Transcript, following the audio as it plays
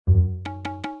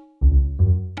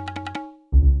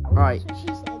Right. That's what she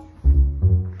said.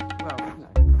 Well, no.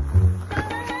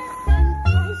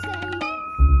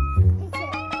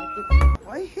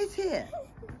 Why hit it?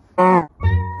 How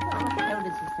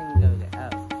does this thing go? Oh,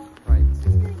 right.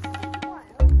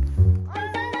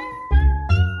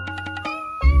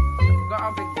 I forgot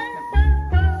how big this temple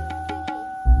is.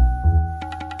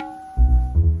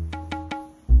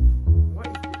 What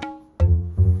is this?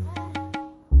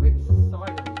 Which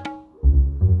side are we on?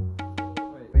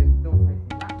 Wait, we're not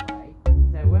facing that way.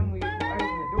 So when we open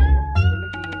the door, we're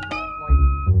looking into like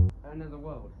another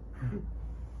world.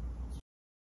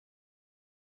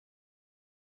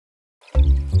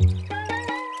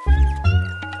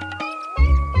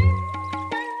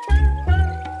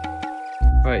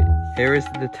 Right, here is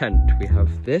the tent. We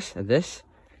have this and this.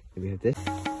 And we have this.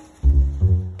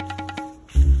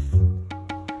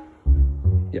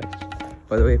 Yes.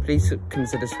 By the way, please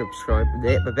consider subscribing.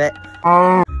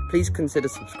 Please consider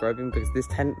subscribing because this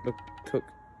tent took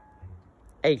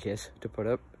ages to put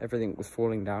up. Everything was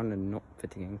falling down and not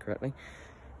fitting in correctly.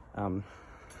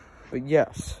 But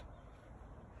yes,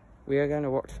 we are going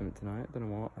to watch something tonight. I don't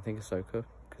know what. I think Ahsoka,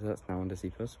 because that's now on Disney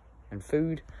Plus. And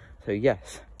food. So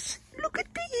yes. Look at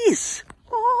this!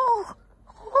 Oh.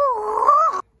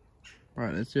 Oh.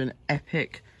 Right, let's do an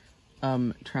epic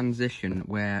transition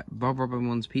where Bob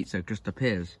Robin's pizza just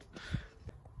appears.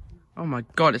 Oh my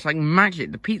god, it's like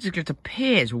magic. The pizza just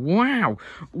appears. Wow.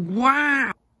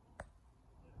 Wow.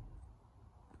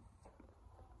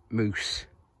 Moose.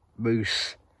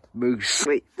 Moose. Moose.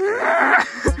 Wait.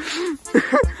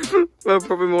 Well,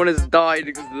 probably one has died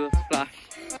because of the flash.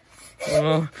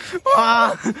 Oh.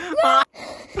 Ah. Ah.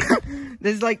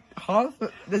 There's like half.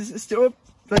 There's still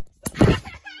a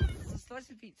slice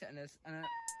of pizza and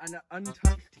an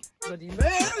untouched bloody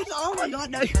moose. Oh my god,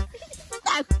 no!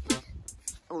 No!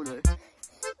 Oh no!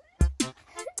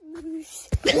 Moose.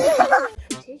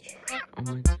 Oh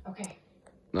my. Okay.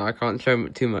 No, I can't show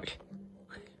too much.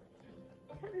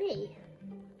 Me.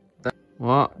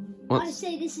 What? What? I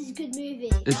say this is a good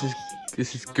movie.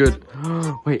 This is good.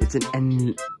 Wait, it's an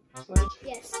end.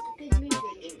 Yes, good movie.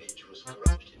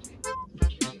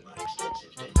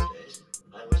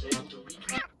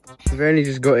 I've only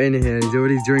just got in here. He's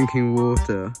already drinking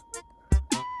water.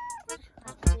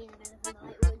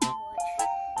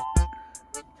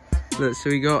 Look, so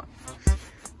we got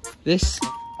this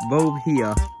bulb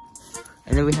here,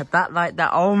 and then we have that light.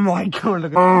 That. Oh my god!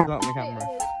 Look at that on the camera.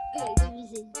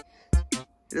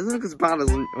 It doesn't look as bad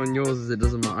as on yours as it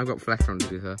does on mine. I've got flesh on to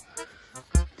do her.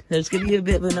 So it's going to be a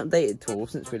bit of an updated tour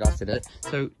since we last did it.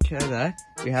 So, chair there.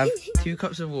 We have 2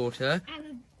 cups of water.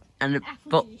 And a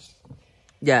bottle.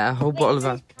 Yeah, a whole bottle of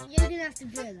apple. You're going to have to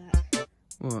blur that.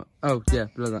 What? Oh, yeah,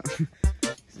 blur that.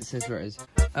 It says where it is.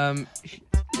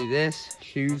 Do this.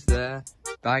 Shoes there.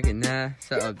 Bag in there.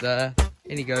 Set up there.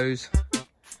 In he goes.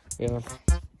 We have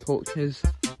torches.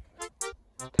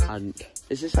 Tank.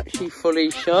 Is this actually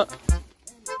fully shut?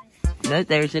 No,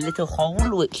 there is a little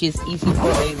hole which is easy for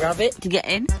a rabbit to get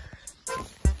in.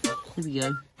 Here we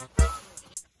go.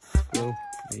 Cool.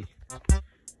 Hey.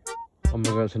 Oh my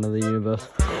god, it's another universe.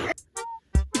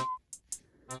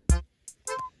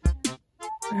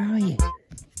 Where are you?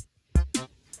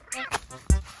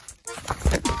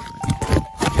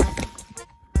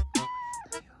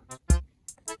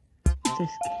 Is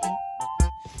this kid?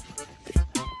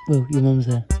 Well, your mum's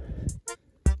there.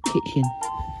 Kitchen.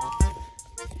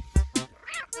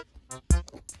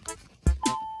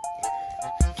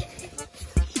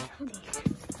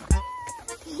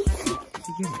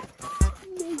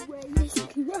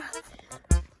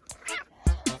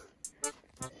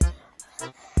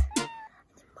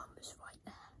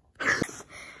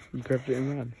 You grabbed it and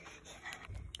ran.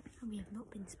 And we have not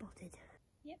been spotted.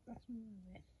 Yep, that's more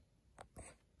of it.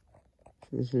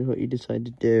 So this is what you decided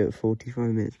to do at 45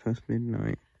 minutes past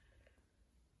midnight.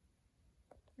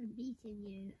 I'm beating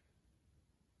you.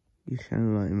 You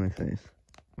shine a light in my face.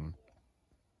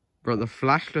 Bro, the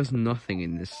flash does nothing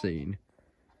in this scene.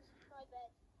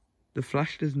 The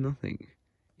flash does nothing.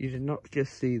 You did not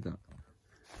just see that.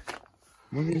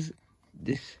 What is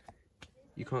this?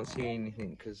 You can't see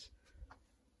anything because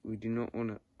we do not want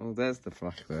to. Oh, there's the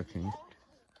flash working.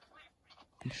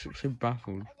 You just look so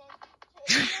baffled.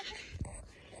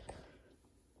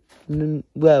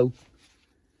 Well,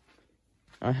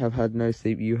 I have had no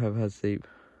sleep. You have had sleep.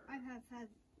 I have had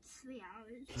 3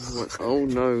 hours. What? Oh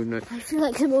no, no. I feel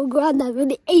like some old granddad in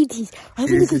the 80s. I'm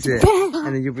gonna go to bed.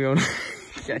 And then you'll be on.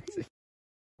 What?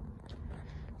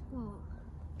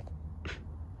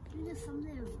 Do the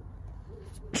thumbnail.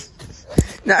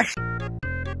 No.